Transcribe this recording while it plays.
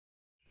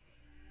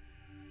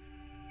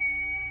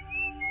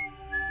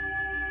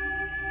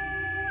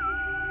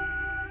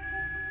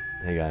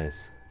Hey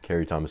guys,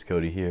 Cary Thomas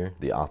Cody here,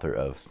 the author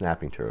of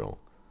Snapping Turtle.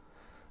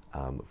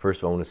 First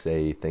of all, I want to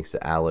say thanks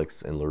to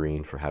Alex and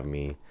Lorene for having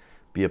me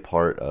be a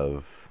part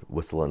of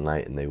Whistle at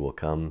Night and They Will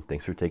Come.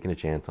 Thanks for taking a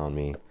chance on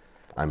me.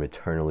 I'm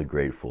eternally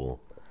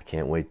grateful. I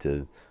can't wait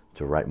to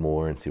write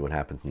more and see what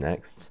happens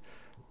next.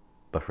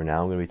 But for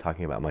now, I'm going to be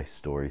talking about my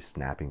story,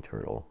 Snapping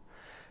Turtle.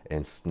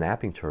 And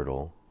Snapping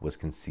Turtle was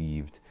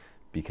conceived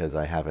because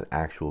I have an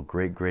actual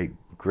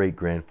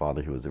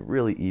great-great-great-grandfather who was a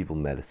really evil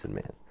medicine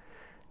man.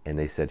 And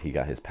they said he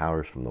got his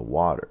powers from the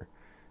water.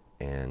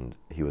 And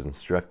he was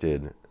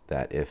instructed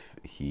that if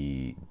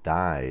he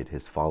died,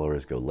 his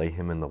followers go lay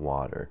him in the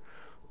water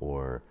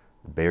or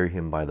bury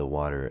him by the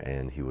water,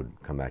 and he would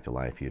come back to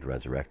life. He would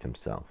resurrect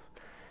himself.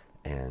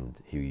 And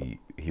he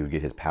would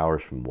get his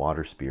powers from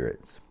water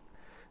spirits.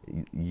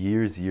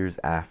 Years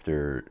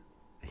after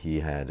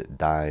he had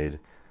died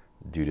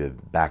due to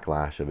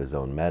backlash of his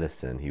own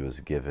medicine, he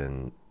was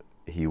given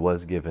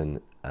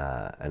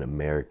an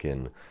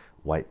American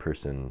white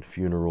person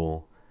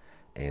funeral,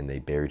 and they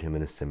buried him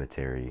in a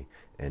cemetery.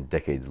 And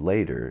decades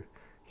later,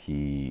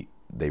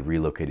 they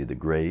relocated the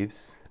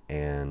graves,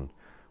 and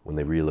when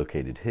they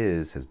relocated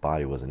his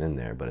body wasn't in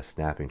there, but a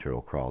snapping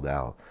turtle crawled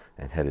out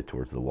and headed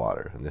towards the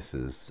water. And this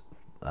is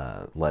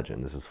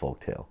legend, this is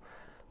folktale,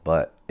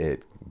 but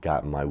it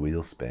got my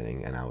wheels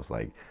spinning, and I was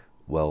like,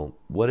 well,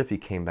 what if he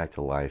came back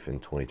to life in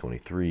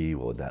 2023?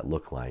 What would that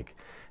look like?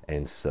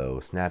 And so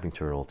Snapping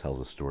Turtle tells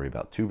a story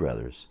about two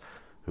brothers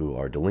who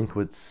are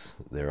delinquents.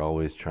 They're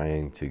always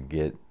trying to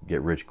get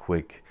rich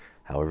quick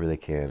however they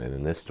can, and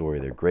in this story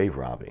they're grave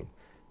robbing,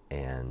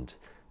 and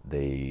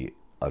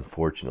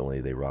unfortunately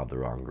they rob the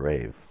wrong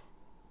grave,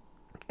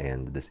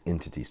 and this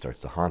entity starts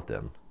to haunt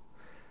them,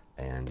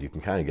 and you can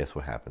kind of guess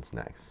what happens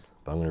next,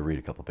 but I'm going to read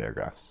a couple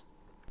paragraphs.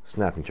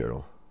 Snapping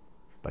Turtle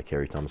by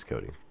Cary Thomas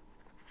Cody.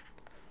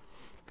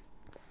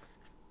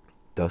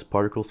 Dust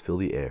particles fill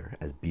the air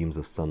as beams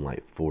of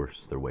sunlight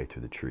force their way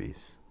through the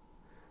trees.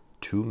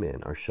 Two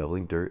men are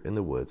shoveling dirt in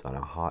the woods on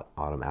a hot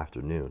autumn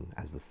afternoon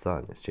as the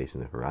sun is chasing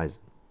the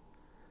horizon.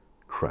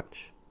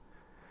 Crunch.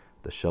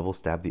 The shovel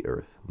stabbed the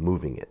earth,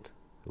 moving it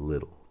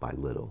little by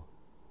little.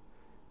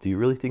 "Do you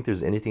really think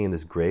there's anything in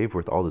this grave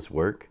worth all this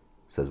work?"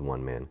 says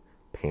one man,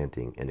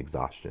 panting in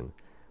exhaustion,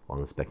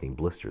 while inspecting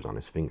blisters on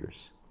his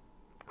fingers.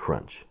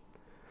 Crunch.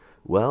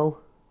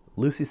 "Well,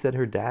 Lucy said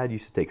her dad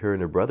used to take her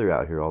and her brother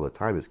out here all the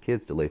time as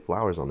kids to lay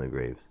flowers on their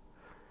graves.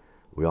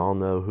 We all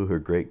know who her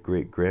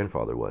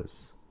great-great-grandfather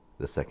was,"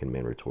 the second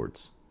man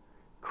retorts.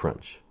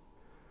 Crunch.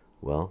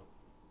 "Well,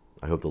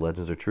 I hope the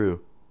legends are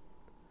true."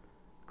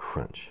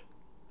 Crunch.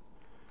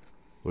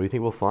 "What do you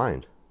think we'll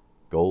find?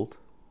 Gold?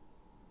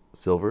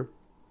 Silver?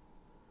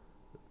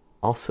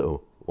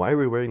 Also, why are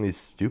we wearing these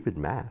stupid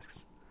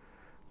masks?"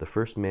 The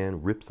first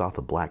man rips off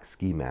a black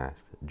ski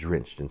mask,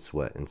 drenched in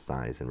sweat, and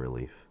sighs in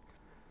relief.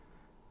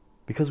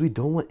 "Because we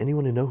don't want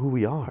anyone to know who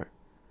we are.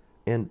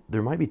 And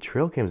there might be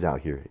trail cams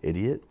out here,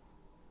 idiot."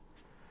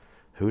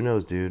 "Who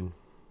knows, dude?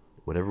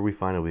 Whatever we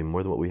find will be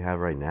more than what we have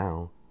right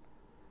now."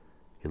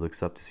 He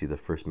looks up to see the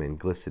first man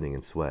glistening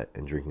in sweat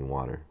and drinking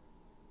water.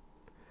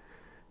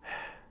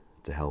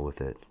 To hell with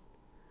it.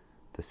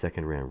 The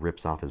second man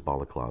rips off his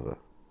balaclava.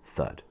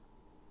 Thud.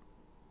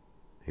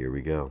 "Here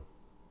we go."